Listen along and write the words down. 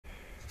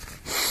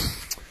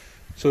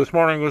So this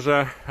morning was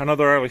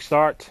another early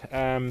start.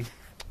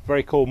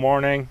 Very cold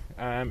morning,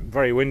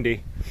 very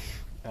windy,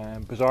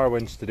 bizarre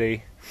winds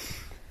today,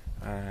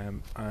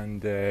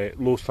 and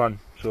low sun,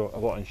 so a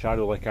lot in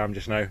shadow like I am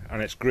just now.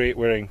 And it's great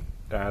wearing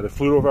the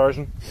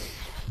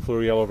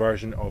fluoro yellow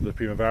version of the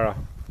Primavera.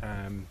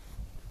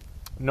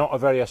 Not a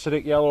very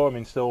acidic yellow. I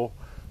mean, still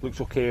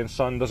looks okay in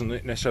sun,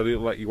 doesn't necessarily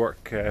look like you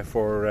work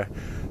for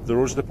the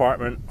roads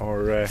department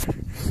or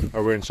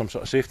wearing some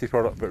sort of safety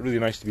product, but really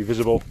nice to be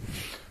visible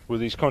with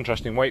these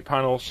contrasting white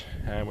panels,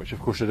 which of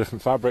course are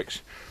different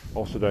fabrics.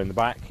 Also down the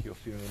back, you'll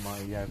see them in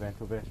my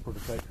Vento Vest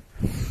prototype.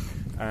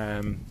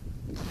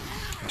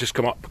 Just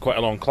come up quite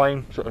a long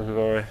climb, sort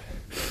of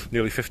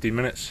nearly 15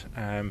 minutes,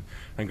 and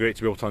great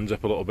to be able to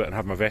unzip a little bit and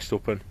have my vest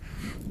open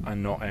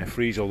and not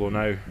freeze, although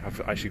now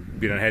I've actually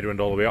been in headwind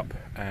all the way up,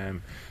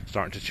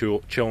 starting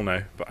to chill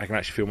now, but I can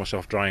actually feel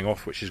myself drying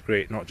off, which is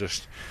great, not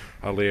just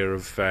a layer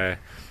of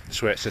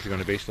sweat sitting on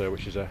the base layer,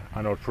 which is an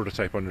odd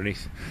prototype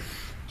underneath.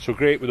 So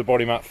great with the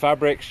body mat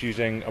fabrics,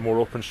 using a more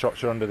open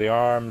structure under the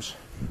arms,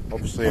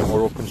 obviously a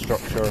more open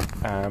structure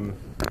on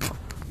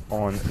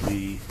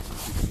the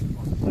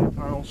side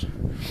panels,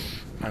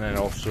 and then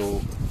also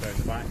down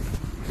the back,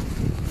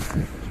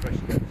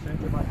 especially down the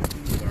centre back,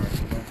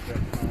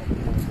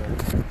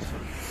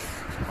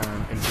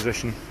 in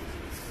position.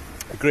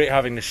 Great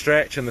having the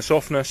stretch and the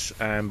softness,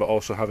 but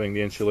also having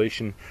the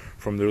insulation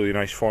from the really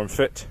nice form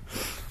fit,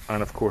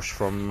 and of course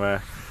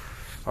from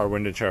our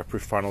wind and shower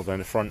proof panel down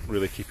the front,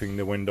 really keeping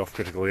the wind off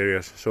critical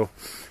areas. So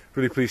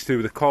really pleased too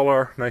with the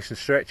collar, nice and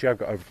stretchy. I've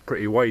got a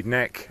pretty wide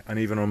neck, and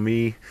even on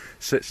me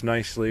sits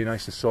nicely,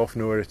 nice and soft,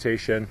 no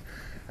irritation.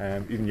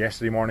 Even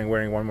yesterday morning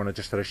wearing one when I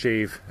just had a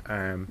shave,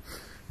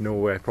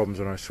 no problems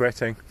when I was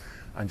sweating.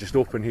 And just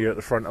open here at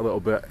the front a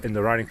little bit in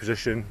the riding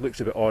position.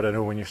 Looks a bit odd, I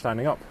know, when you're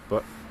standing up,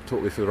 but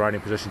totally for the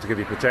riding position to give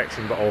you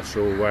protection, but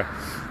also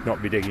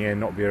not be digging in,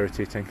 not be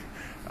irritating.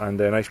 And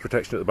nice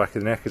protection at the back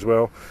of the neck as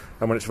well.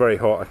 And when it's very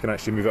hot, I can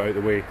actually move it out of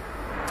the way.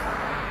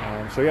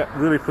 So yeah,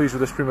 really pleased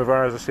with this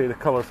Primavera. As I say, the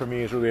colour for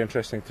me is really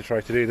interesting to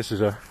try today. This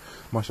is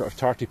my sort of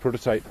tarty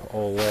prototype,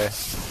 all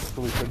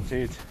fully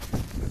printed,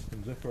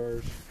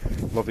 zippers,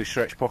 lovely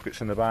stretch pockets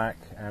in the back,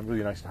 and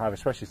really nice to have,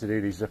 especially today,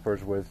 these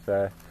zippers with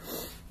the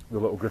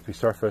little grippy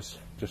surface,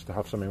 just to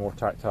have something more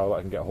tactile that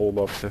I can get a hold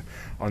of to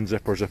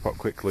unzip or zip up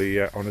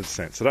quickly on a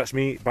descent. So that's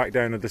me back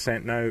down a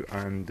descent now,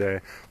 and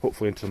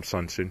hopefully into some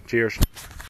sun soon. Cheers.